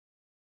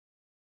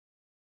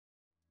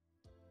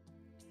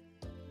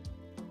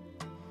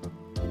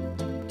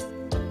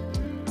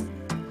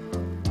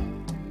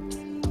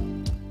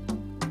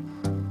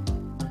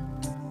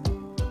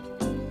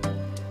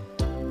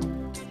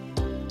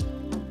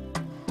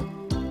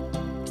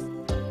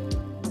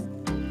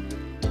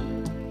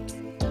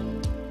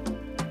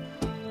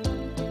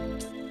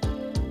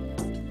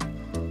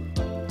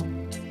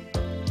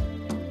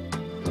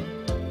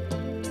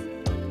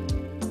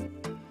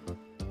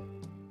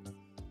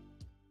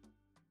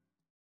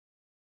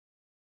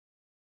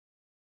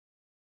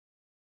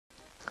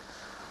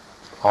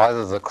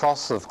Either the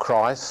cross of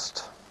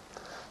Christ,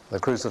 the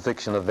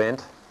crucifixion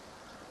event,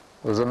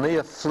 was a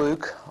mere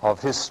fluke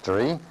of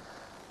history,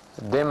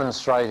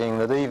 demonstrating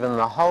that even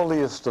the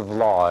holiest of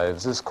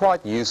lives is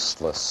quite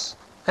useless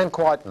and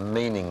quite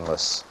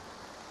meaningless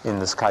in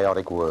this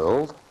chaotic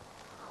world,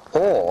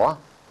 or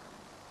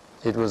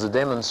it was a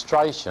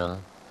demonstration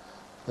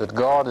that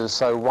God is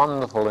so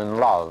wonderful in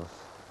love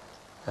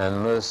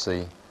and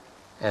mercy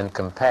and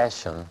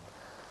compassion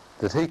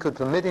that he could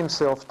permit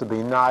himself to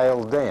be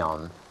nailed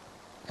down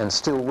and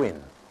still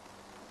win.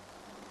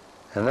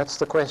 And that's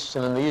the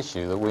question and the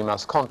issue that we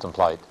must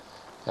contemplate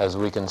as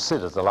we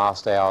consider the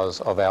last hours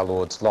of our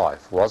Lord's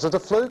life. Was it a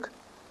fluke,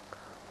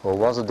 or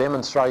was it a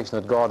demonstration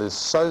that God is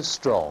so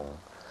strong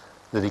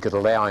that he could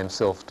allow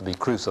himself to be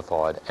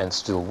crucified and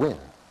still win?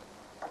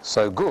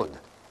 So good.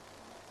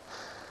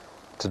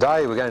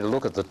 Today we're going to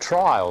look at the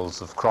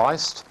trials of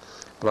Christ,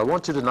 but I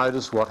want you to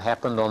notice what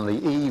happened on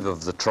the eve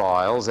of the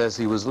trials as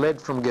he was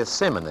led from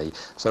Gethsemane.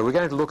 So we're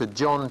going to look at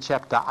John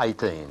chapter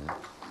 18.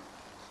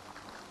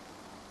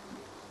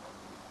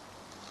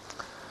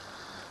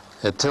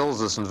 It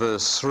tells us in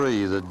verse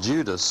 3 that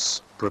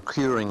Judas,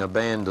 procuring a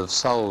band of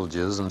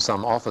soldiers and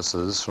some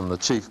officers from the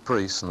chief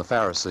priests and the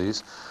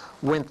Pharisees,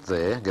 went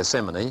there,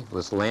 Gethsemane,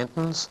 with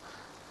lanterns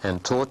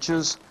and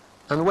torches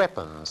and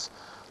weapons.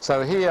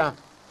 So here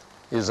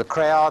is a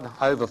crowd,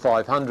 over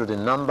 500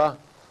 in number,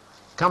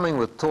 coming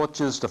with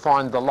torches to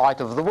find the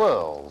light of the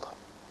world.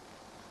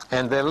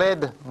 And they're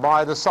led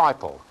by a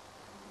disciple.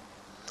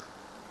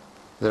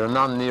 There are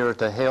none nearer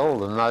to hell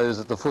than those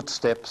at the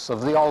footsteps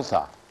of the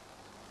altar.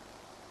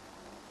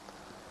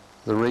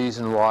 The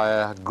reason why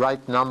a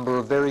great number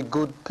of very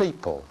good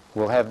people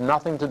will have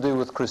nothing to do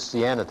with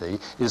Christianity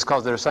is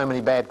because there are so many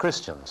bad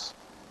Christians.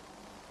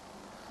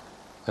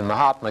 And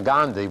Mahatma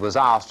Gandhi was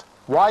asked,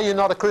 "Why are you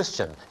not a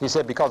Christian?" He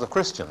said, "Because of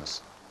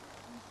Christians."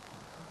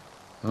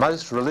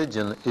 Most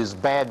religion is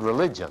bad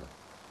religion.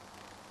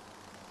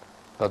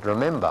 But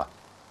remember,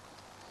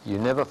 you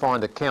never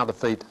find a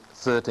counterfeit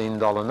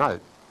 $13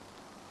 note.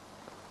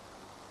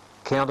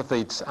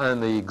 Counterfeits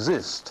only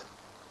exist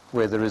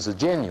where there is a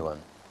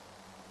genuine.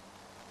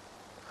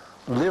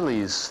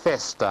 Lilies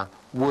fester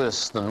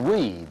worse than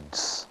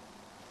weeds.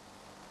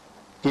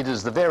 It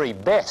is the very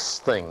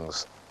best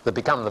things that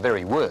become the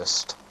very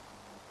worst.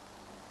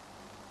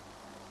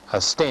 A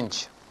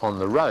stench on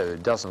the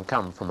road doesn't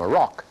come from a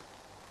rock,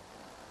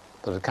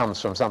 but it comes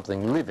from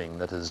something living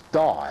that has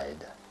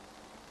died.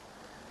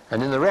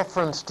 And in the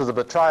reference to the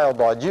betrayal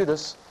by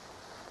Judas,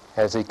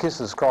 as he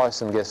kisses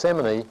Christ in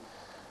Gethsemane,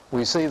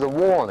 we see the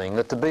warning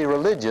that to be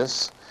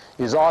religious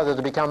is either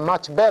to become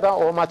much better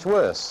or much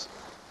worse.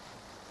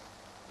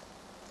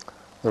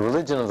 The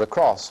religion of the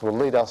cross will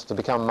lead us to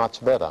become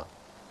much better,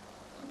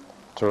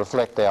 to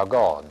reflect our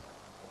God.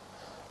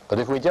 But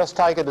if we just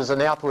take it as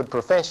an outward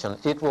profession,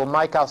 it will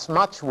make us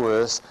much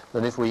worse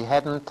than if we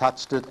hadn't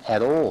touched it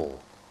at all.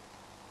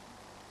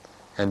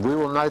 And we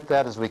will note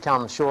that as we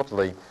come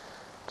shortly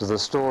to the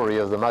story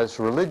of the most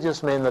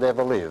religious men that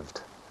ever lived,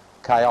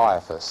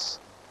 Caiaphas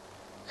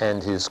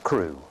and his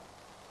crew.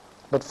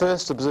 But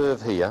first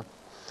observe here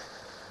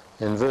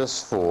in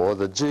verse 4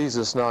 that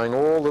Jesus, knowing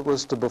all that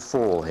was to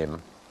befall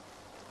him,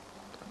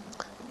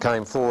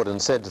 came forward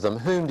and said to them,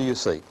 "Whom do you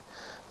seek?"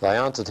 They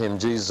answered him,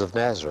 "Jesus of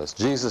Nazareth."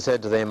 Jesus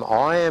said to them,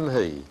 "I am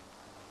he."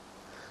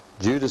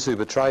 Judas, who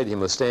betrayed him,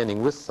 was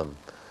standing with them.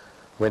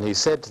 When he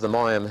said to them,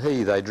 "I am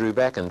he," they drew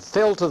back and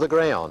fell to the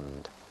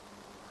ground.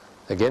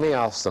 Again he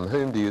asked them,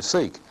 "Whom do you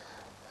seek?"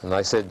 And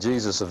they said,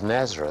 "Jesus of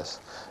Nazareth."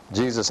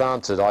 Jesus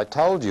answered, "I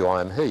told you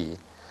I am he.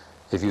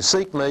 If you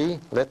seek me,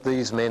 let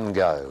these men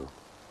go."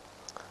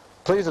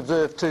 Please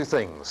observe two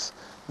things.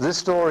 This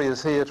story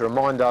is here to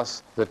remind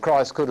us that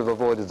Christ could have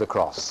avoided the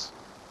cross.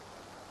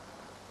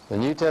 The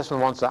New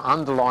Testament wants to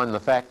underline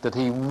the fact that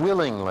he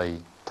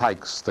willingly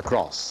takes the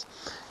cross.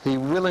 He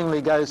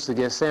willingly goes to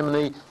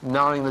Gethsemane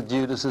knowing that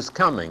Judas is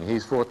coming.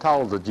 He's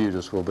foretold that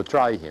Judas will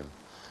betray him.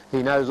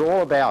 He knows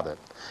all about it.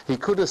 He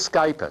could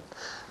escape it.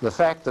 The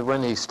fact that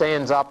when he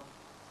stands up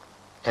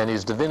and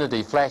his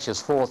divinity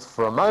flashes forth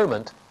for a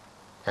moment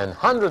and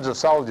hundreds of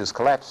soldiers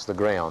collapse to the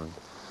ground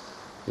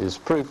is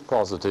proof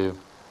positive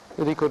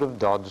that he could have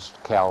dodged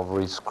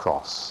Calvary's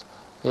cross.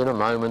 In a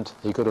moment,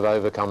 he could have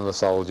overcome the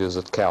soldiers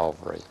at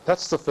Calvary.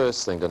 That's the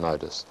first thing to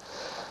notice.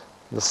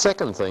 The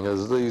second thing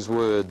is these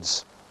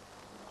words,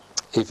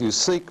 "If you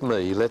seek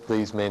me, let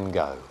these men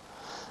go."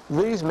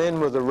 These men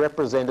were the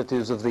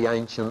representatives of the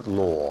ancient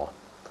law.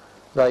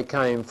 They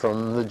came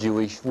from the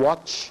Jewish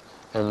watch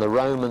and the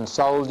Roman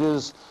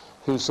soldiers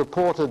who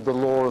supported the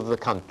law of the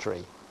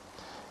country.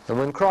 And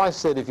when Christ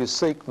said, "If you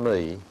seek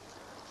me,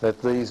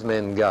 let these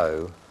men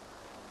go,"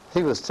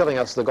 he was telling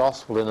us the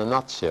gospel in a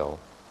nutshell.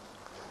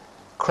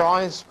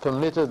 Christ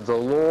permitted the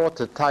law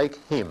to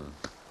take him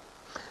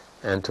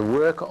and to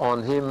work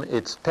on him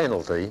its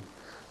penalty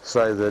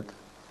so that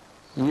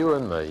you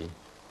and me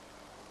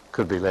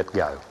could be let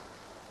go.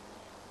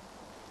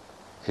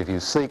 If you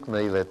seek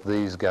me, let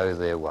these go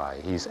their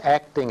way. He's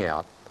acting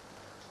out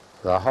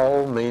the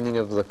whole meaning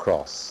of the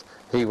cross.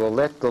 he will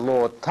let the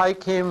Lord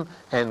take him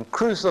and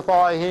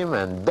crucify him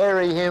and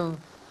bury him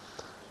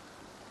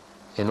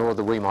in order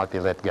that we might be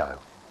let go.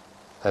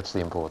 That's the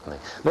important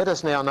thing. Let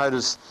us now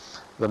notice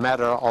the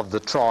matter of the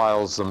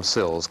trials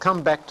themselves.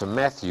 Come back to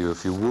Matthew,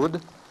 if you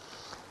would,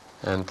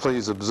 and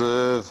please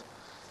observe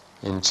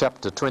in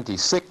chapter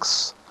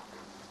 26,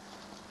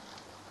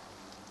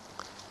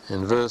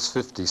 in verse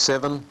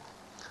 57,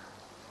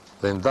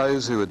 then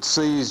those who had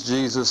seized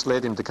Jesus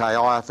led him to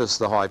Caiaphas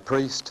the high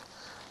priest,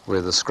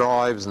 where the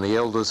scribes and the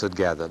elders had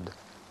gathered.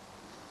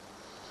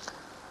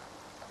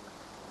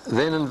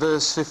 Then in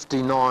verse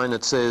 59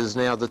 it says,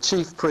 now the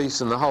chief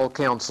priests and the whole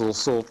council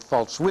sought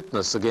false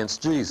witness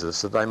against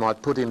Jesus, that they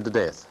might put him to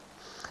death.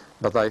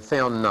 But they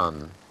found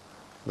none,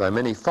 though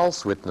many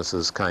false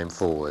witnesses came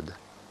forward.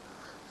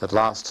 At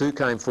last two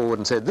came forward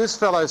and said, this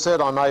fellow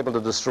said, I'm able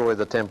to destroy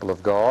the temple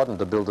of God and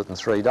to build it in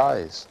 3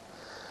 days.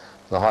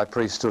 The high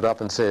priest stood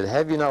up and said,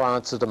 have you no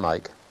answer to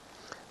make?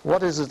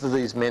 What is it that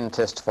these men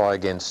testify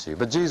against you?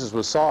 But Jesus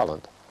was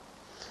silent.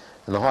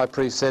 And the high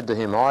priest said to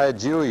him, I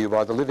adjure you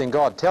by the living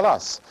God, tell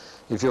us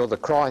if you're the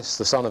Christ,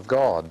 the Son of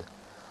God.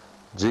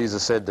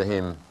 Jesus said to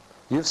him,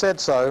 you've said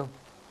so,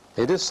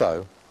 it is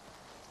so.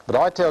 But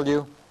I tell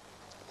you,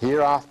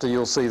 hereafter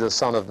you'll see the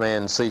Son of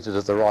Man seated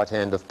at the right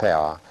hand of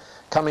power,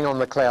 coming on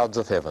the clouds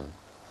of heaven.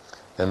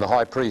 Then the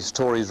high priest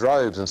tore his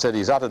robes and said,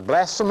 he's uttered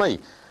blasphemy.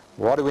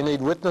 Why do we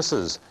need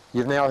witnesses?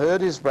 You've now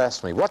heard his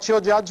blasphemy. What's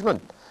your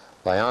judgment?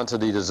 They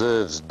answered, he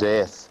deserves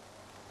death.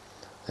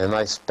 Then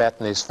they spat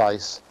in his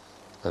face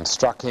and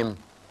struck him,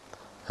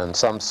 and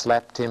some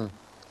slapped him,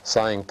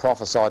 saying,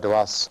 prophesy to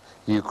us,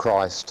 you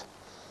Christ.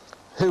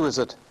 Who is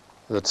it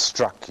that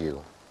struck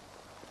you?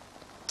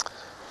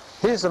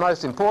 Here's the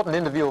most important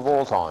interview of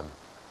all time.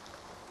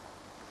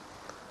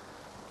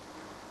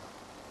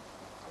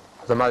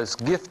 The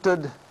most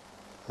gifted,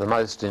 the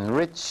most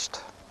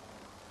enriched,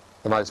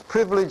 the most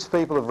privileged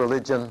people of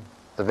religion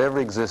that have ever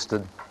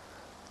existed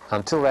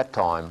until that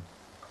time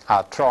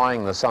are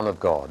trying the Son of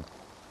God.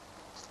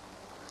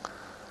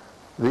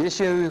 The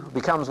issue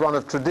becomes one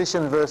of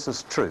tradition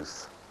versus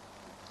truth.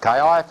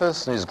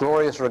 Caiaphas and his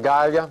glorious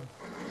regalia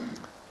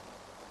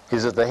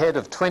is at the head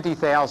of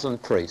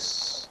 20,000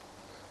 priests.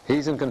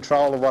 He's in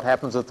control of what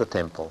happens at the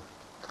temple.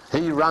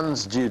 He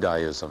runs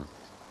Judaism.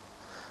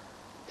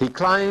 He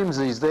claims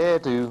he's there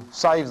to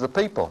save the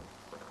people.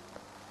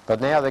 But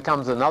now there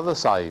comes another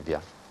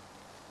saviour.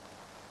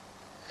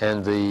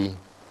 And the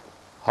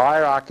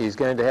hierarchy is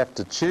going to have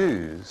to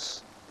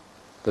choose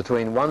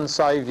between one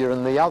saviour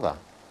and the other,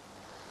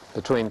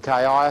 between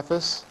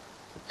Caiaphas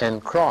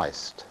and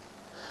Christ.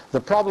 The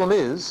problem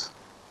is,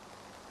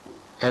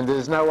 and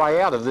there's no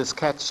way out of this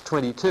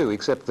catch-22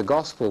 except the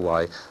gospel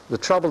way, the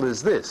trouble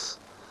is this: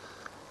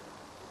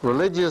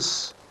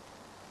 religious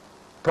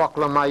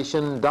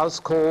proclamation does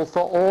call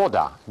for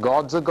order.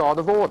 God's a God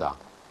of order.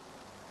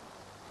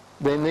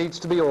 There needs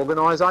to be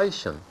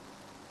organisation,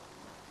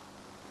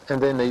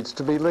 and there needs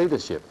to be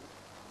leadership.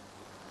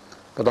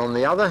 But on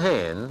the other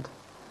hand,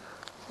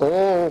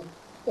 all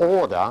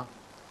order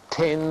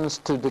tends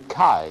to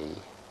decay,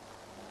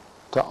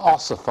 to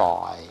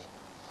ossify.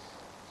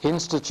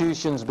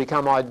 Institutions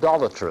become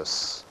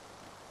idolatrous.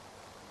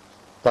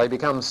 They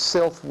become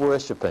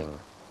self-worshipping.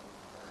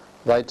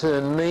 They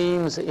turn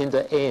means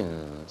into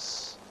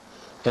ends.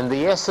 And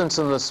the essence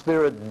and the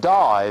spirit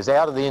dies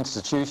out of the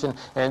institution,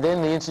 and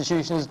then the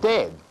institution is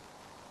dead.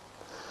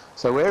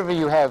 So wherever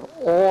you have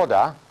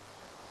order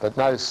but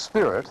no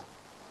spirit,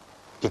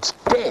 it's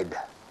dead.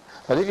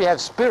 But if you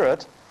have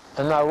spirit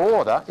and no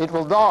order, it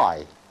will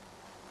die.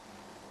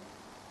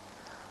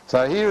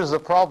 So here's the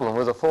problem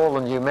with a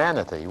fallen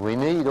humanity. We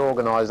need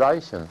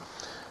organisation.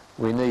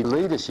 We need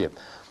leadership.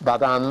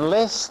 But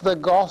unless the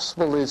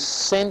gospel is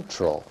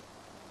central,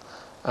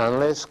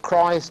 unless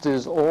Christ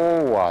is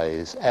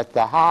always at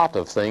the heart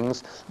of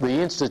things,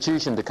 the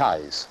institution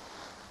decays.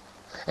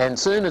 And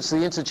soon it's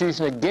the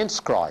institution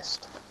against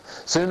Christ.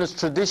 Soon it's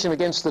tradition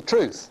against the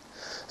truth.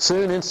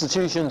 Soon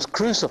institutions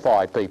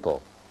crucify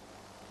people.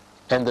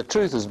 And the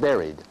truth is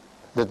buried,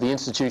 that the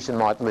institution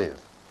might live.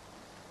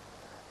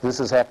 This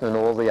has happened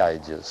in all the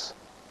ages.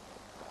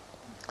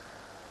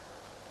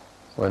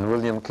 When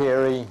William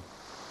Carey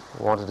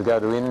wanted to go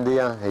to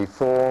India, he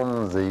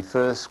formed the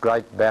first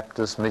great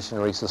Baptist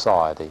missionary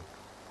society.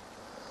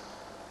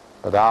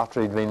 But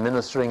after he'd been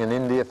ministering in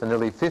India for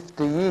nearly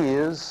 50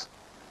 years,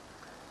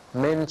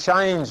 men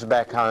changed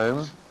back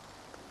home,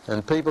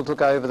 and people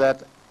took over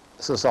that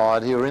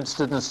society who were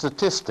interested in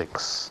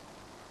statistics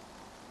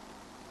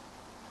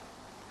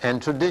and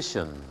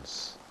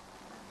traditions.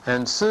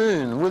 And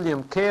soon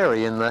William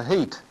Carey, in the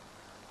heat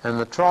and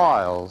the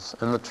trials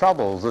and the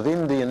troubles of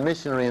Indian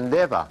missionary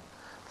endeavour,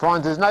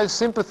 finds there's no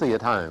sympathy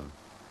at home.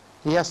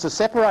 He has to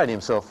separate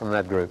himself from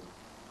that group,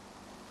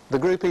 the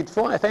group he'd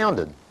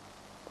founded.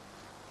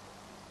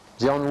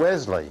 John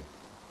Wesley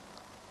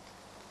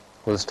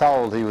was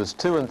told he was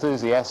too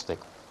enthusiastic,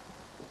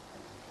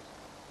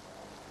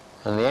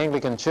 and the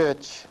Anglican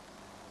Church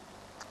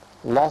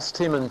lost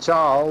him and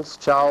Charles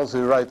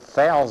who wrote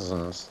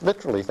thousands,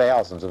 literally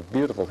thousands of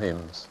beautiful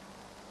hymns.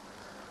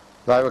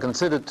 They were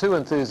considered too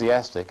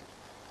enthusiastic,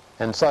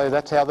 and so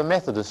that's how the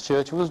Methodist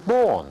Church was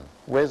born.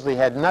 Wesley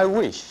had no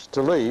wish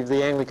to leave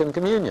the Anglican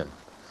Communion,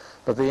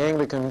 but the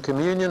Anglican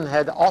Communion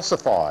had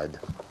ossified.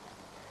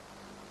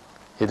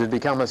 It had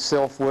become a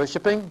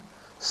self-worshipping,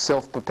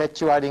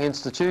 self-perpetuating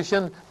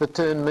institution that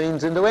turned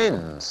means into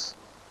ends.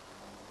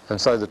 And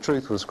so the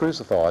truth was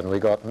crucified, and we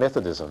got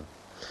Methodism.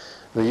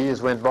 The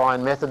years went by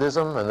in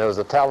Methodism, and there was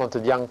a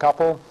talented young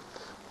couple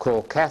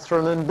called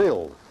Catherine and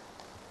Bill.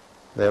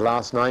 Their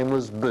last name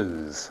was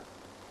Booth.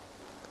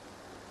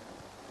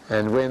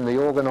 And when the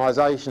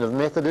organisation of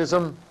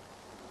Methodism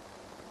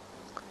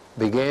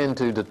began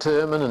to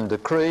determine and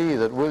decree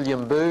that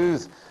William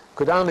Booth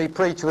could only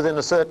preach within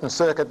a certain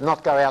circuit,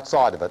 not go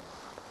outside of it,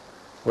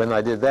 when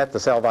they did that, the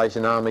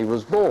Salvation Army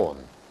was born.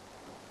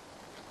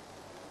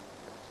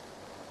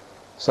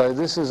 So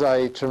this is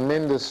a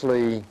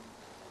tremendously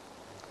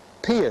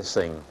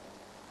piercing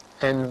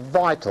and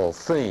vital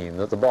theme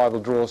that the Bible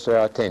draws to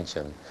our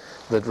attention,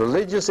 that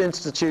religious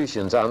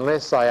institutions,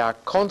 unless they are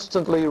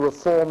constantly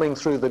reforming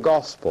through the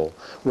gospel,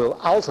 will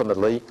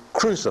ultimately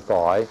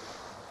crucify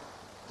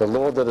the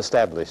Lord that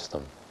established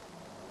them.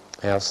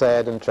 How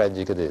sad and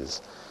tragic it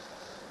is.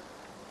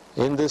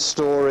 In this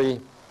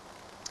story,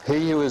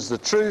 he who is the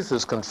truth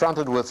is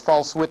confronted with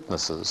false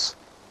witnesses.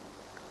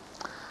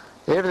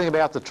 Everything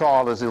about the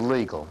trial is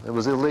illegal. It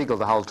was illegal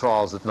to hold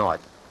trials at night,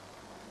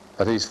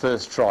 but he's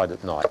first tried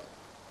at night.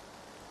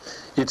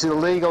 It's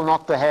illegal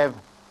not to have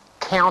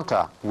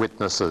counter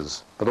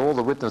witnesses, but all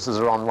the witnesses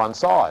are on one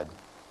side.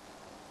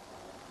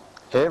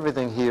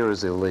 Everything here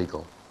is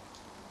illegal.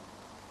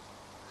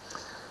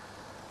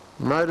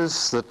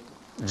 Notice that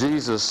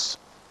Jesus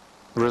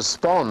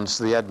responds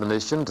to the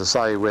admonition to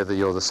say whether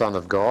you're the Son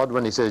of God.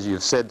 When he says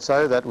you've said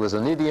so, that was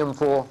an idiom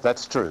for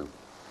that's true.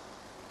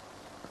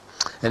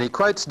 And he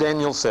quotes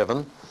Daniel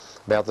 7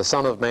 about the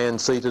Son of Man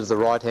seated at the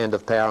right hand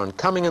of power and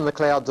coming in the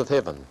clouds of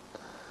heaven.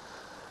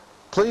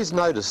 Please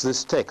notice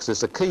this text.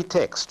 It's a key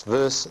text,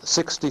 verse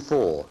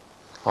 64.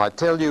 I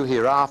tell you,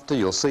 hereafter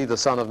you'll see the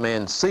Son of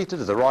Man seated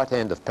at the right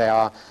hand of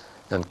power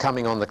and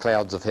coming on the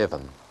clouds of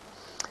heaven.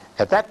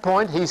 At that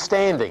point, he's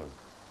standing.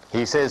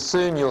 He says,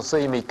 soon you'll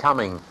see me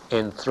coming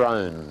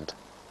enthroned.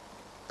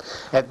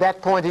 At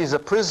that point, he's a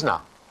prisoner,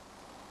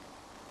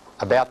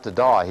 about to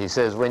die. He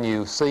says, when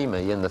you see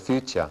me in the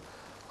future,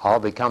 I'll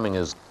be coming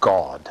as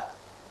God.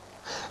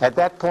 At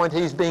that point,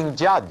 he's being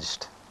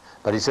judged.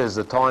 But he says,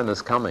 the time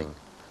is coming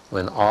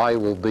when I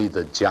will be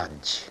the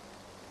judge.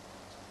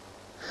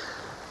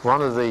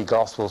 One of the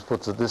Gospels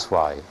puts it this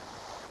way: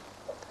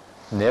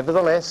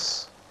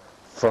 nevertheless,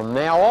 from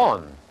now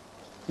on,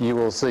 you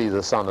will see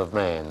the Son of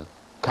Man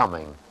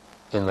coming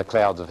in the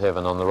clouds of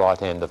heaven on the right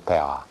hand of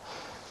power.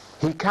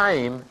 He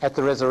came at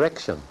the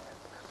resurrection,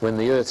 when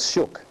the earth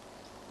shook.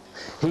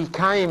 He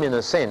came, in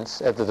a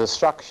sense, at the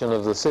destruction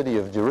of the city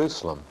of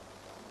Jerusalem,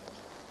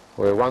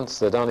 where once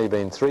there'd only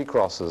been 3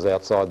 crosses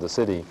outside the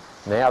city.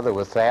 Now there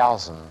were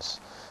thousands.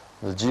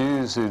 The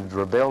Jews who'd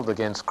rebelled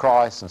against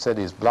Christ and said,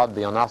 his blood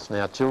be on us and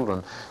our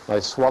children, they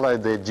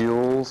swallowed their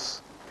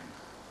jewels.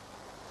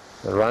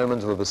 The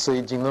Romans were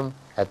besieging them.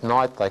 At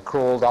night they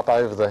crawled up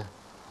over the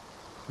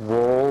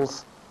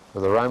walls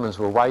where the Romans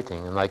were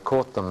waiting, and they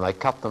caught them, they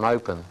cut them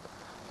open,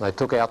 they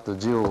took out the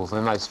jewels,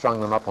 and then they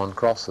strung them up on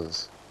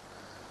crosses.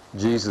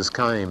 Jesus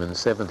came in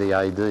 70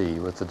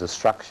 AD with the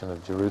destruction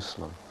of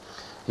Jerusalem.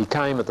 He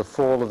came at the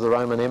fall of the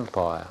Roman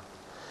Empire.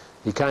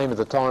 He came at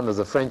the time of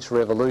the French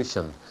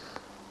Revolution,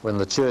 when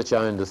the church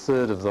owned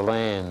 1/3 of the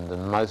land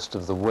and most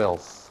of the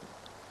wealth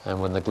and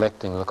were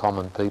neglecting the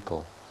common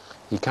people.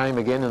 He came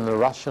again in the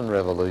Russian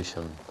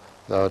Revolution,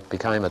 though it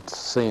became a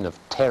scene of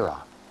terror.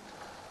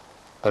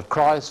 But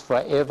Christ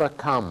forever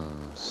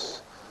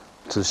comes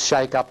to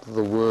shake up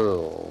the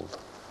world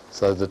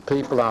so that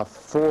people are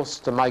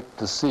forced to make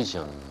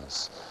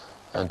decisions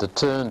and to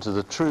turn to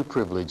the true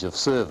privilege of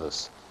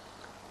service,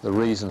 the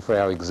reason for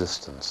our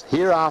existence.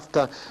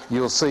 Hereafter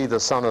you'll see the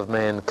Son of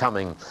Man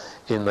coming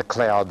in the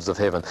clouds of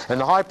heaven.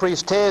 And the high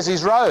priest tears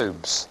his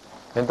robes,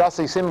 and thus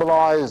he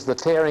symbolised the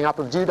tearing up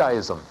of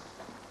Judaism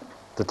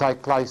to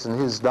take place in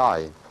his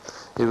day.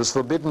 He was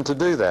forbidden to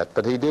do that,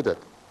 but he did it.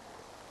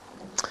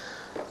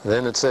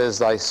 Then it says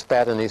they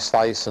spat in his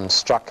face and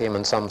struck him,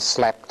 and some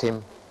slapped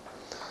him.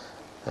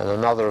 And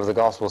another of the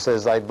Gospel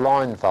says they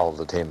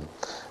blindfolded him.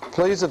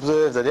 Please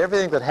observe that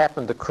everything that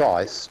happened to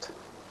Christ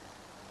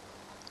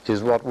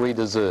is what we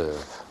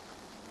deserve.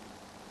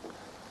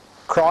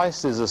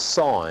 Christ is a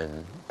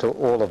sign to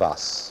all of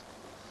us.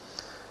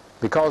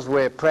 Because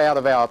we're proud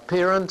of our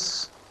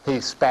appearance, he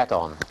spat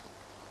on.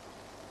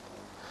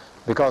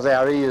 Because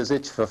our ears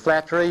itch for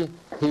flattery,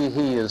 he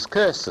hears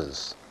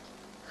curses.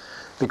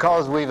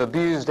 Because we've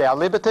abused our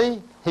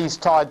liberty, he's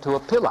tied to a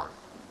pillar,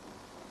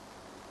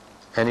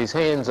 and his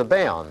hands are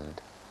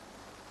bound.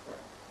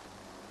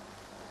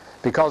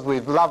 Because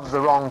we've loved the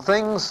wrong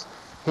things,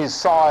 his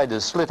side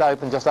is slit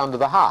open just under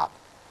the heart.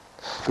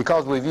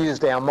 Because we've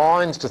used our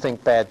minds to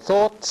think bad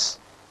thoughts,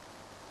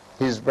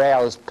 his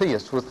brow is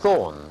pierced with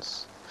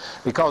thorns.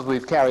 Because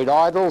we've carried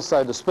idols,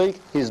 so to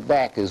speak, his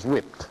back is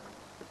whipped.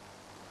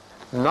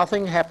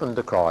 nothing happened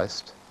to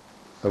Christ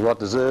but what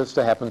deserves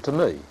to happen to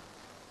me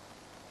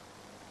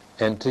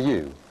and to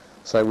you.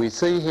 So we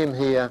see him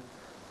here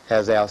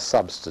as our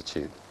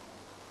substitute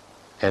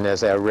and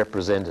as our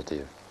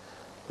representative.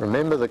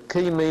 Remember, the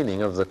key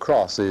meaning of the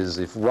cross is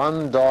if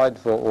one died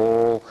for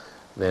all,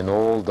 then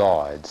all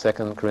died.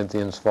 2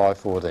 Corinthians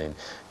 5:14.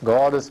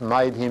 God has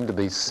made him to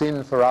be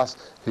sin for us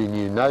who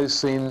knew no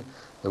sin,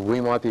 that we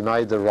might be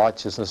made the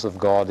righteousness of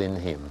God in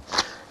him.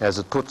 As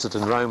it puts it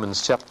in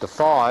Romans chapter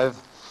 5,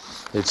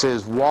 it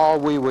says, while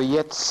we were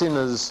yet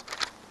sinners,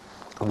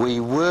 we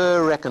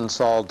were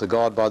reconciled to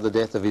God by the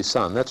death of his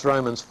Son. That's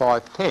Romans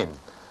 5:10.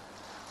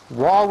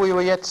 While we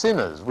were yet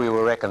sinners, we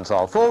were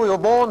reconciled. Before we were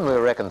born, we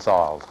were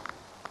reconciled.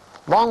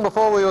 Long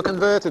before we were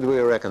converted, we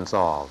were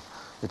reconciled.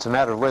 It's a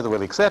matter of whether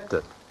we'll accept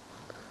it.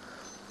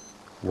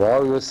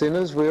 While we were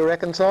sinners, we were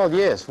reconciled.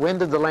 Yes. When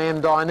did the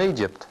lamb die in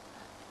Egypt?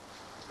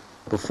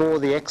 Before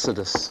the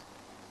Exodus.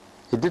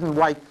 It didn't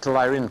wait till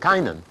they were in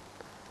Canaan.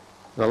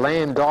 The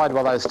lamb died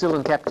while they were still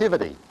in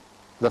captivity.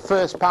 The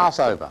first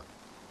Passover.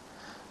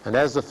 And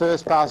as the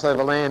first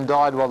Passover lamb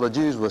died while the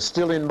Jews were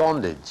still in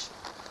bondage,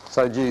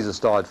 so Jesus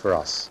died for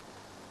us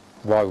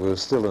while we were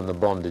still in the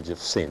bondage of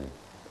sin.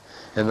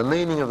 And the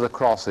meaning of the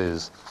cross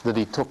is that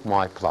he took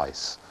my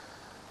place.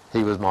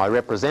 He was my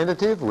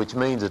representative, which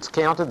means it's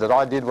counted that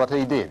I did what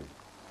he did.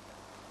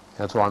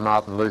 That's why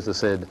Martin Luther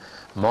said,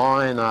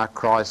 mine are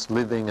Christ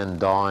living and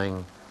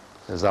dying,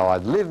 as though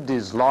I'd lived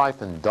his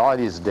life and died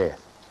his death.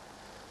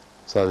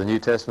 So the New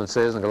Testament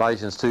says in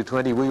Galatians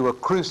 2:20, we were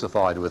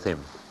crucified with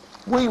him.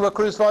 We were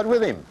crucified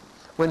with him.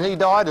 When he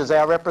died as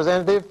our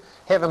representative,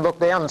 heaven looked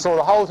down and saw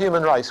the whole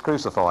human race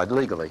crucified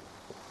legally.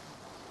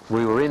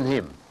 We were in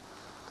him.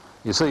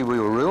 You see, we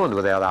were ruined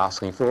without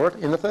asking for it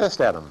in the first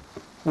Adam.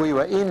 We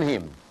were in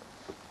him,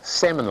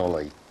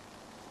 seminally.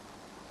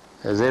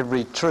 As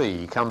every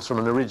tree comes from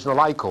an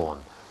original acorn.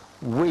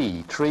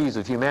 We, trees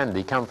of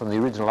humanity, come from the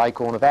original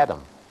acorn of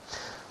Adam.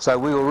 So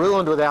we were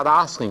ruined without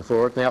asking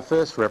for it in our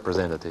first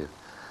representative.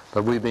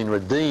 But we've been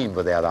redeemed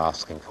without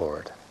asking for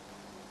it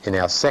in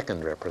our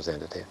second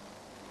representative.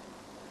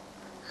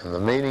 And the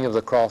meaning of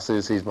the cross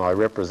is he's my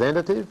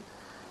representative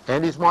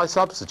and he's my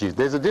substitute.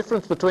 There's a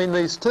difference between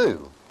these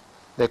two.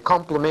 They're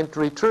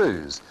complementary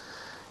truths.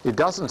 It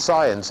doesn't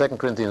say in 2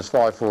 Corinthians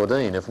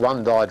 5:14, if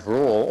one died for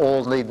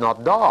all need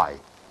not die.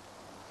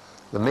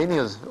 The meaning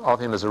of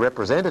him as a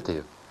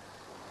representative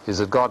is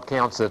that God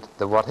counts it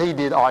that what he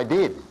did, I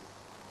did.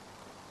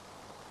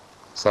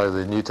 So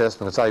the New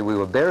Testament would say we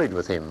were buried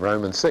with him,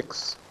 Romans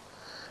 6.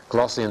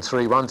 Colossians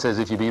 3:1 says,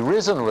 if you be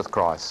risen with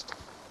Christ.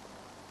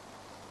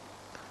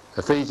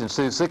 Ephesians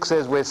 2:6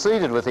 says we're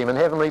seated with him in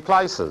heavenly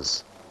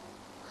places.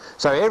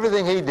 So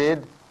everything he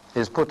did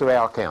is put to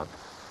our account.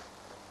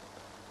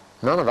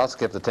 None of us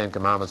kept the Ten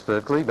Commandments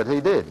perfectly, but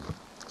he did.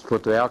 It's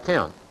put to our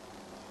account.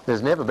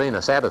 There's never been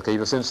a Sabbath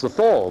keeper since the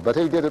fall, but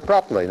he did it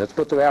properly, and it's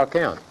put to our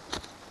account.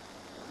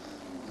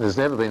 There's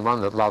never been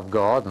one that loved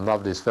God and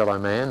loved his fellow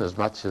man as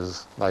much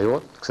as they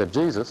ought, except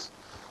Jesus.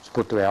 It's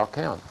put to our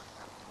account.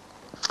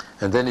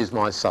 And then he's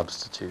my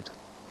substitute.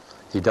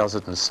 He does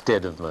it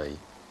instead of me.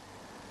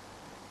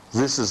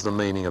 This is the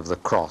meaning of the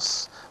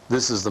cross.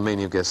 This is the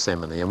meaning of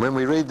Gethsemane. And when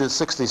we read this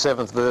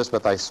 67th verse,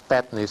 but they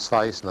spat in his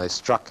face and they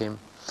struck him,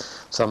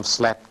 some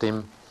slapped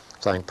him,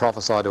 saying,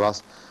 prophesy to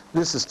us,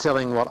 this is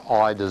telling what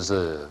I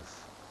deserve.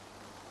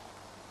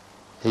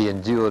 He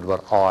endured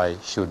what I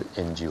should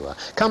endure.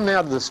 Come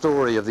now to the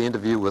story of the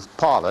interview with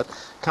Pilate.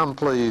 Come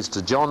please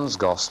to John's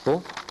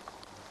Gospel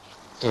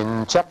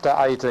in chapter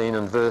 18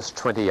 and verse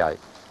 28.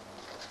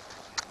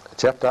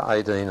 Chapter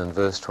 18 and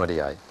verse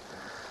 28.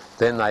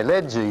 Then they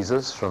led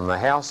Jesus from the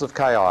house of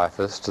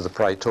Caiaphas to the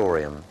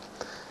praetorium.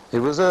 It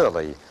was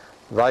early.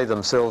 They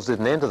themselves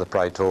didn't enter the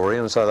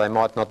praetorium, so they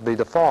might not be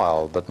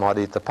defiled, but might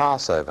eat the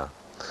Passover.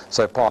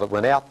 So Pilate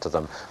went out to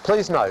them.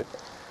 Please note,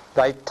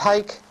 they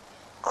take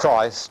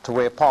Christ to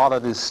where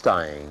Pilate is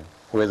staying,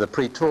 where the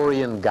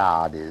praetorian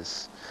guard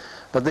is.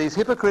 But these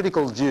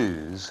hypocritical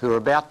Jews who are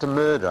about to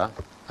murder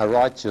a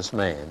righteous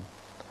man,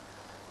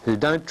 who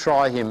don't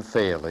try him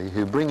fairly,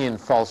 who bring in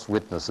false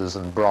witnesses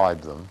and bribe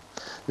them,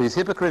 these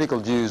hypocritical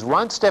Jews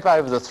won't step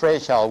over the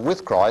threshold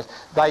with Christ.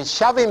 They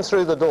shove him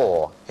through the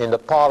door into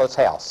Pilate's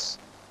house.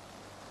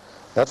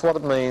 That's what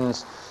it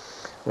means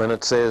when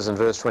it says in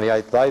verse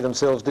 28, they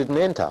themselves didn't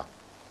enter.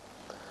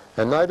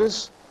 And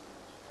notice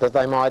that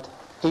they might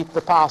eat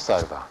the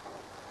Passover.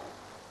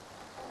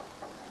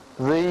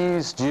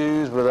 These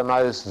Jews were the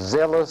most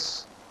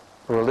zealous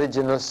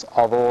religionists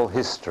of all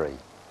history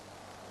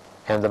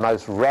and the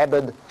most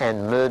rabid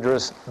and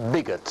murderous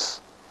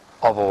bigots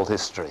of all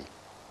history.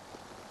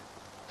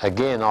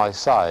 Again, I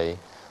say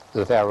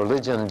that if our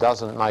religion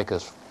doesn't make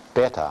us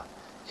better,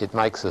 it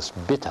makes us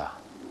bitter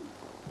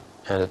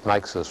and it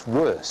makes us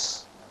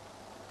worse.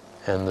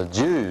 And the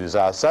Jews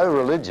are so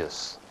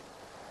religious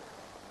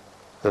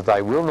that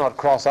they will not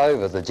cross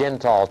over the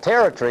Gentile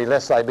territory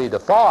lest they be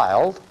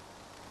defiled,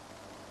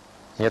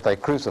 yet they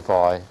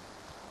crucify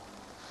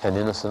an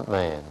innocent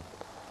man.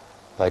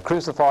 They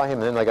crucify him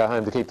and then they go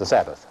home to keep the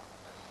Sabbath.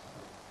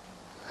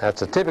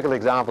 That's a typical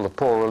example of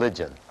poor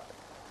religion.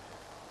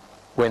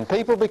 When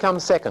people become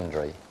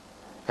secondary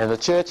and the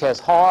church has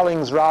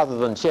hirelings rather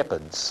than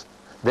shepherds,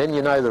 then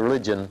you know the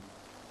religion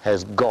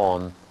has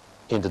gone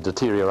into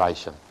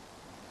deterioration.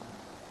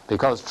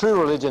 Because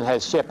true religion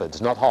has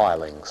shepherds, not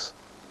hirelings.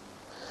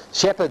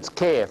 Shepherds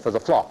care for the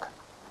flock.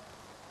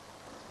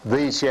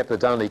 These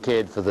shepherds only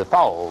cared for the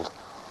fold,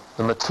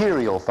 the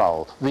material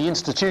fold, the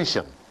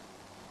institution.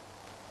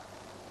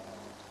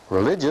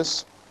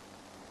 Religious,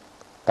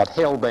 but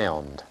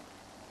hell-bound.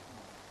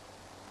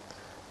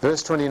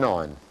 Verse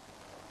 29.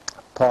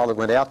 Pilate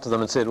went out to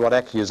them and said, "What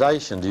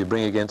accusation do you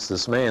bring against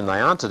this man?" They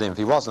answered him, "If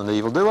he wasn't an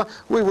evildoer,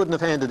 we wouldn't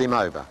have handed him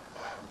over."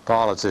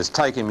 Pilate says,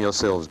 "Take him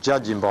yourselves,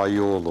 judge him by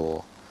your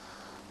law."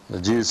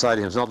 The Jews say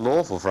to him, "It's not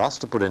lawful for us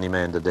to put any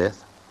man to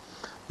death."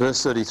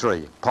 Verse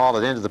 33,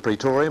 Pilate entered the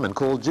praetorium and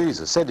called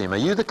Jesus, said to him, "Are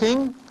you the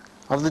king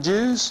of the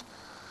Jews?"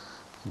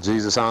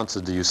 Jesus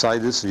answered, "Do you say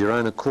this of your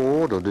own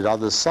accord, or did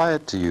others say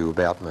it to you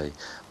about me?"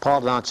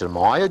 Pilate answered, "Am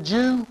I a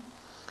Jew?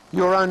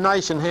 Your own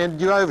nation handed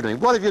you over to me.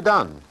 What have you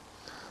done?"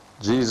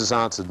 Jesus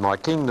answered, "My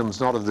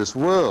kingdom's not of this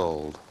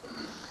world.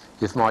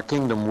 If my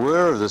kingdom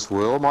were of this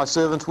world, my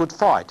servants would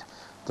fight,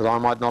 that I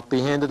might not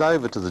be handed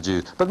over to the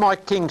Jews. But my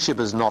kingship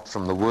is not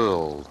from the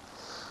world."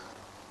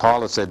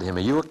 Pilate said to him, "Are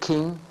you a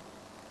king?"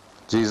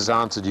 Jesus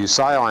answered, "You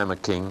say I am a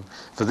king.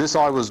 For this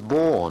I was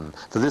born.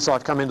 For this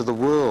I've come into the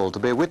world, to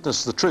bear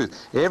witness to the truth.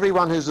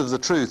 Everyone who's of the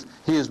truth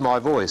hears my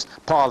voice."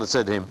 Pilate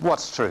said to him,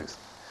 "What's truth?"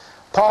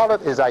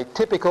 Pilate is a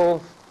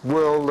typical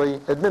worldly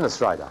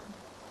administrator.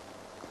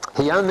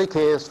 He only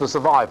cares for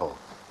survival.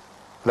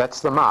 That's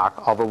the mark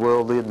of a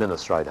worldly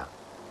administrator.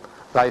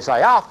 They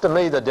say, "After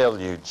me the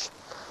deluge,"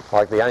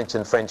 like the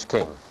ancient French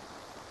king.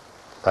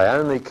 They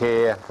only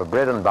care for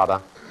bread and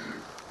butter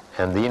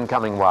and the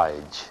incoming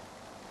wage.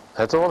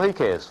 That's all he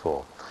cares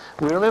for.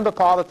 We remember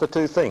Pilate for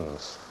two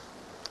things.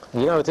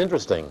 You know, it's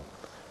interesting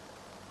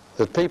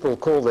that people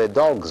call their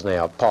dogs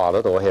now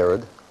Pilate or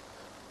Herod.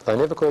 They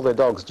never call their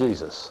dogs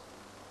Jesus.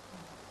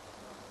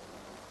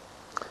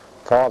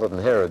 Pilate and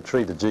Herod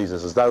treated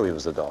Jesus as though he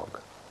was a dog.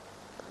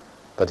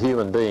 But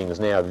human beings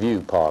now view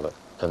Pilate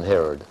and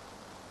Herod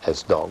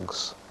as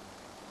dogs.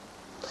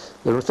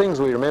 The things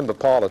we remember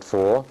Pilate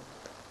for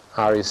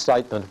are his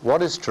statement,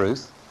 "What is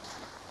truth?"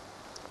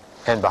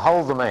 and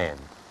 "Behold the man."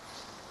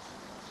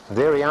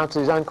 There he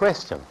answers his own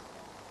question.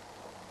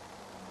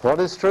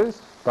 What is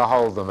truth?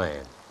 Behold the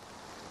man.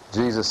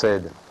 Jesus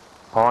said,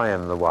 "I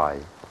am the way,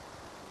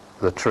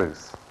 the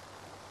truth,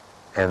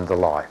 and the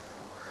life."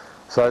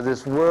 So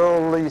this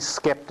worldly,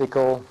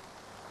 sceptical,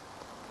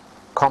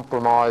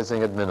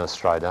 compromising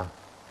administrator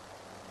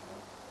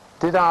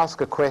did ask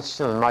a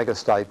question and make a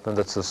statement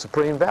that's of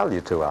supreme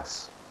value to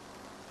us.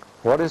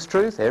 What is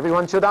truth?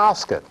 Everyone should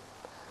ask it.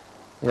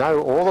 You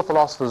know, all the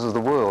philosophers of the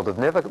world have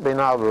never been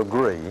able to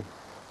agree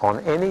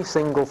on any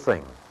single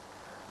thing.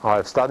 I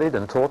have studied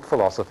and taught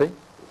philosophy,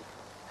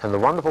 and the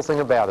wonderful thing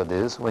about it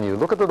is, when you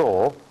look at it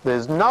all,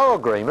 there's no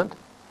agreement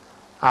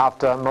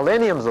after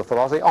millenniums of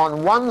philosophy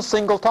on one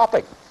single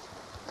topic.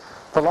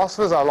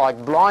 Philosophers are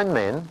like blind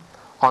men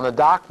on a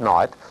dark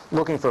night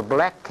looking for a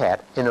black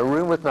cat in a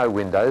room with no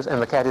windows,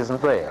 and the cat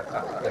isn't there.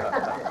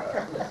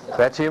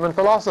 That's human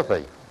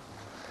philosophy.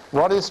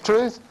 What is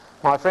truth?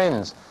 My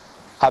friends,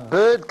 a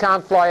bird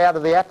can't fly out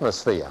of the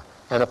atmosphere,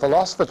 and a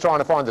philosopher trying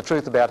to find the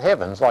truth about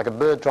heaven is like a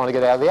bird trying to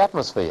get out of the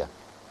atmosphere.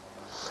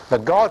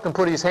 But God can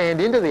put his hand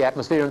into the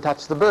atmosphere and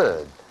touch the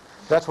bird.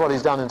 That's what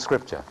he's done in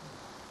Scripture.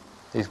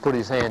 He's put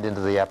his hand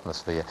into the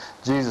atmosphere.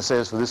 Jesus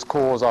says, "For this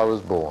cause I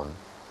was born.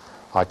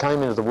 I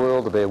came into the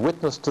world to bear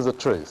witness to the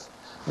truth."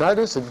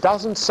 Notice it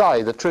doesn't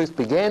say the truth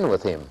began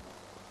with him.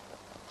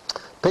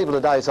 People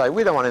today say,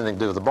 "We don't want anything to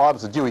do with the Bible,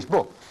 it's a Jewish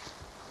book."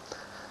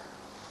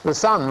 The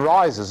sun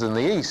rises in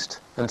the east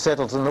and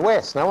settles in the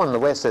west. No one in the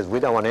west says, "We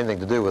don't want anything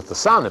to do with the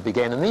sun, it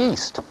began in the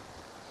east."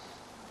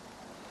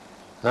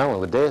 No one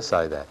would dare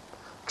say that.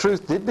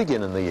 Truth did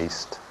begin in the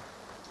east.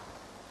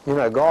 You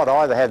know, God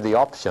either had the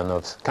option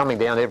of coming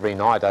down every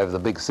night over the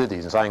big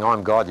cities and saying,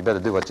 "I'm God, you better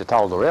do what you're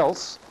told or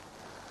else,"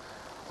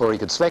 or he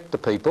could select the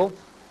people,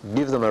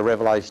 give them a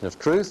revelation of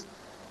truth,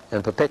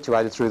 and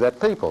perpetuate it through that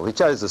people. He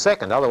chose the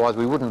second, otherwise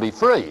we wouldn't be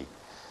free.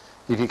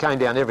 If you came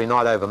down every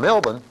night over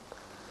Melbourne,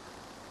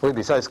 we'd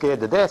be so scared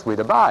to death we'd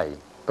obey,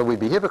 but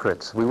we'd be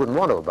hypocrites. We wouldn't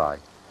want to obey.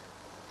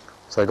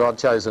 So God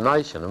chose a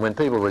nation, and when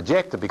people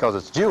reject it because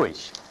it's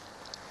Jewish,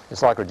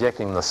 it's like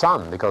rejecting the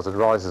sun because it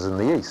rises in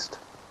the east.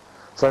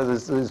 So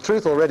the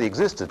truth already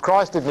existed.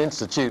 Christ didn't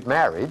institute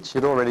marriage,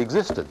 it already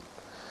existed.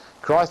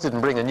 Christ didn't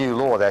bring a new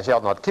law, "Thou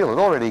shalt not kill,"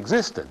 it already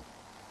existed.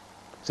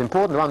 It's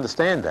important to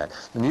understand that.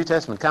 The New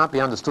Testament can't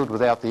be understood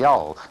without the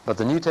Old, but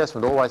the New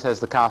Testament always has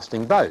the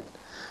casting vote,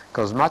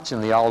 because much in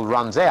the Old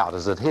runs out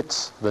as it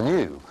hits the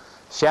New.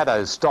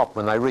 Shadows stop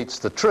when they reach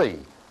the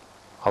tree,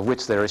 of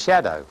which they're a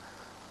shadow.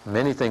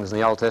 Many things in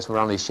the Old Testament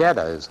are only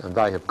shadows, and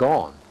they have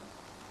gone.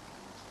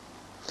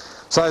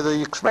 So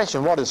the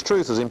expression, "What is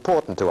truth?" is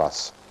important to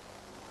us.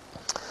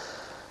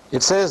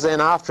 It says then,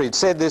 after he'd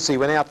said this, he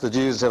went out to the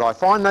Jews and said, "I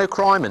find no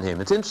crime in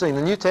him." It's interesting,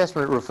 the New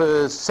Testament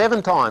refers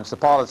 7 times to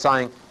Pilate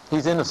saying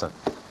he's innocent.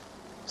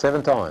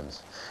 7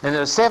 times. And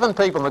there are 7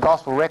 people in the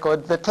gospel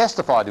record that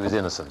testify to his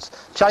innocence.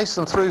 Chase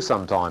them through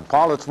sometime.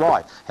 Pilate's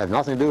wife had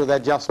nothing to do with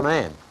that just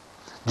man.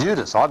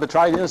 Judas, I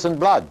betrayed innocent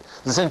blood.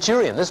 The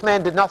centurion, this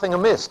man did nothing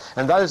amiss.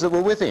 And those that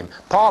were with him.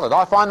 Pilate,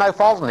 I find no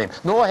fault in him.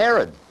 Nor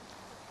Herod.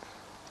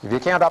 If you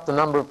count up the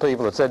number of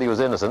people that said he was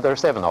innocent, there are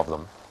 7 of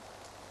them.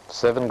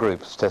 7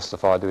 groups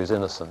testified to his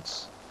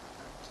innocence.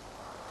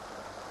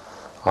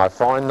 I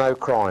find no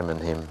crime in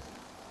him.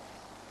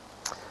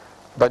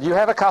 But you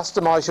have a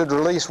custom I should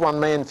release one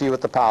man for you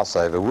at the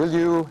Passover. Will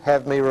you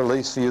have me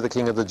release for you the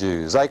King of the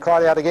Jews? They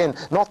cried out again,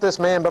 not this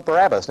man but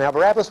Barabbas. Now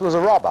Barabbas was a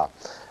robber.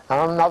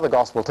 Another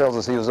gospel tells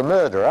us he was a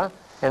murderer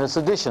and a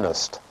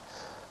seditionist.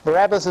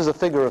 Barabbas is a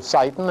figure of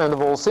Satan and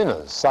of all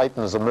sinners.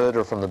 Satan is a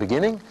murderer from the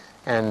beginning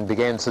and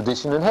began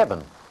sedition in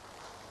heaven.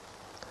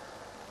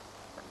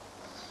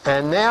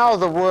 And now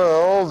the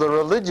world, the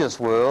religious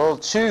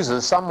world,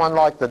 chooses someone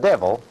like the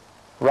devil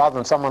rather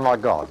than someone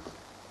like God.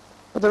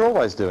 But they're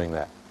always doing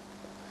that.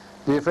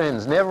 Dear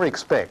friends, never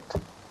expect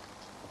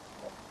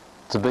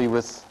to be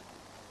with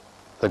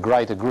the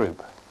greater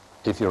group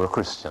if you're a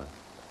Christian.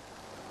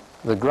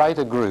 The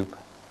greater group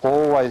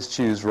always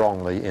choose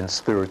wrongly in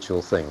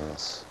spiritual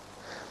things.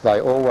 They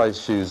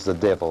always choose the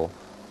devil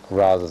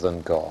rather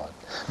than God.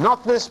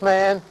 Not this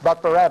man,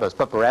 but Barabbas.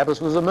 But Barabbas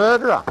was a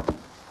murderer.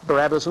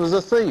 Barabbas was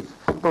a thief.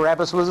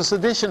 Barabbas was a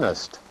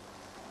seditionist.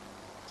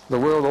 The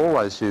world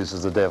always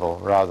chooses the devil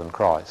rather than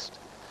Christ.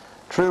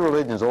 True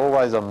religion is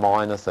always a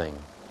minor thing.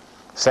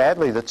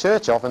 Sadly, the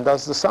church often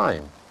does the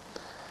same.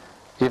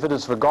 If it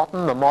has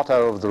forgotten the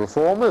motto of the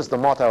reformers, the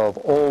motto of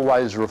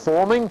always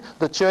reforming,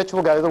 the church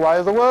will go the way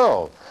of the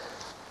world.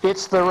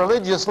 It's the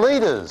religious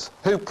leaders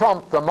who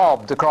prompt the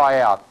mob to cry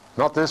out,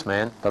 not this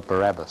man, but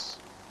Barabbas.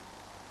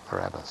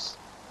 Barabbas.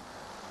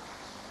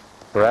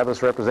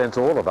 Barabbas represents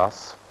all of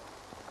us.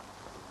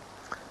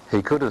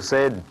 He could have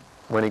said,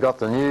 when he got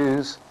the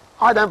news,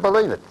 I don't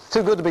believe it. It's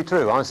too good to be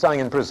true. I'm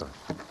staying in prison.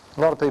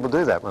 A lot of people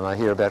do that when they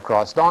hear about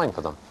Christ dying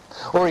for them.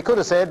 Or he could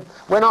have said,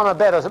 when I'm a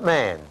better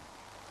man,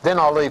 then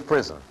I'll leave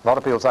prison. A lot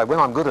of people say, when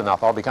I'm good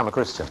enough, I'll become a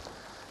Christian.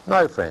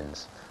 No,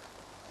 friends.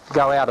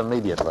 Go out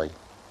immediately.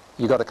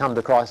 You've got to come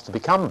to Christ to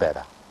become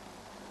better.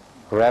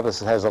 Barabbas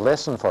has a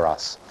lesson for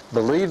us.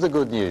 Believe the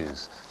good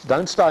news.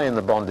 Don't stay in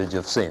the bondage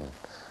of sin.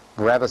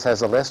 Barabbas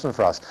has a lesson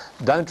for us.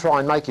 Don't try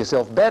and make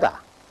yourself better.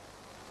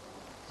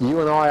 You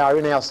and I are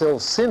in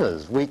ourselves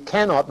sinners. We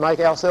cannot make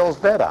ourselves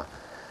better.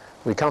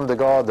 We come to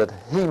God that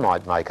he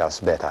might make us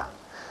better.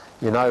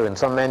 You know, in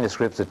some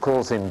manuscripts it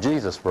calls him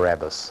Jesus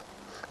Barabbas.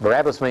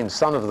 Barabbas means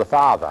son of the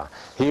Father.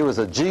 He was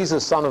a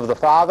Jesus son of the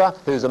Father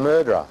who's a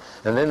murderer.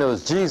 And then there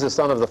was Jesus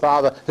son of the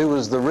Father who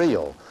was the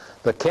real.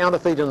 The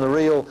counterfeit and the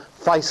real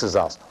faces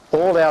us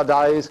all our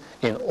days,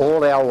 in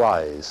all our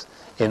ways.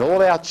 In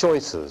all our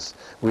choices,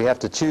 we have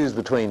to choose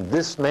between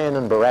this man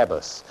and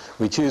Barabbas.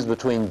 We choose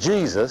between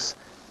Jesus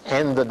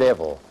and the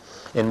devil.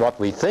 In what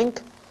we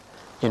think,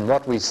 in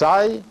what we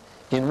say,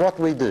 in what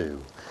we do.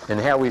 In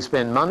how we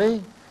spend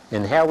money,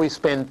 in how we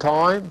spend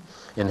time,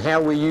 in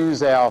how we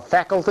use our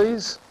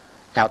faculties,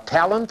 our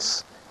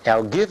talents,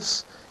 our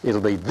gifts. It'll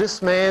be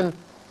this man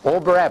or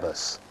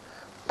Barabbas.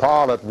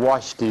 Pilate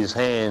washed his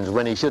hands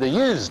when he should have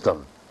used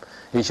them.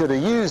 He should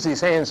have used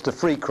his hands to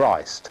free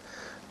Christ.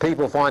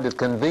 People find it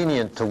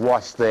convenient to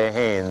wash their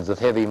hands of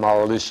heavy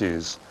moral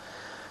issues.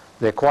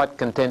 They're quite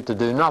content to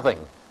do nothing.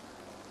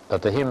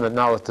 But to him that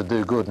knoweth to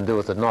do good and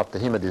doeth it not, to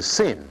him it is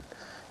sin.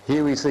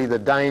 Here we see the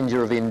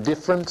danger of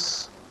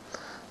indifference,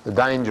 the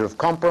danger of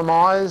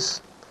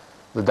compromise,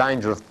 the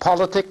danger of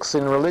politics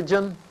in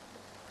religion,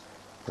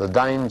 the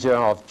danger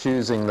of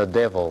choosing the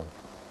devil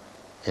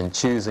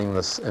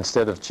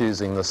instead of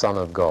choosing the Son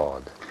of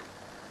God.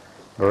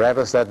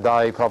 Barabbas that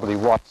day probably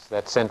watched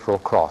that central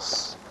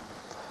cross.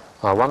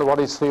 I wonder what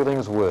his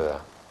feelings were.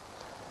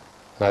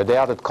 No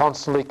doubt it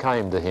constantly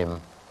came to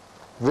him,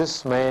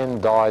 this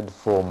man died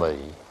for me.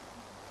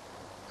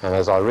 And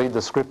as I read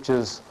the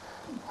scriptures,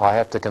 I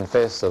have to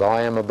confess that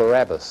I am a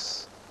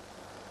Barabbas.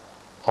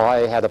 I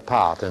had a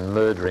part in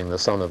murdering the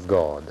Son of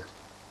God.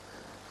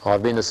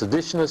 I've been a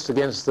seditionist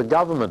against the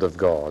government of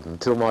God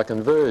until my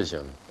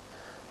conversion.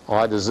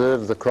 I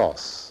deserve the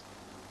cross,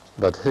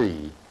 but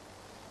he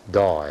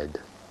died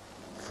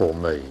for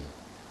me.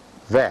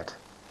 That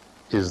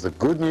is the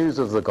good news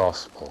of the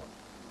gospel.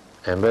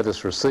 And let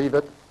us receive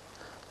it,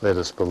 let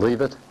us believe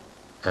it,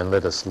 and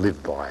let us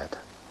live by it.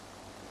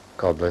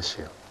 God bless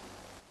you.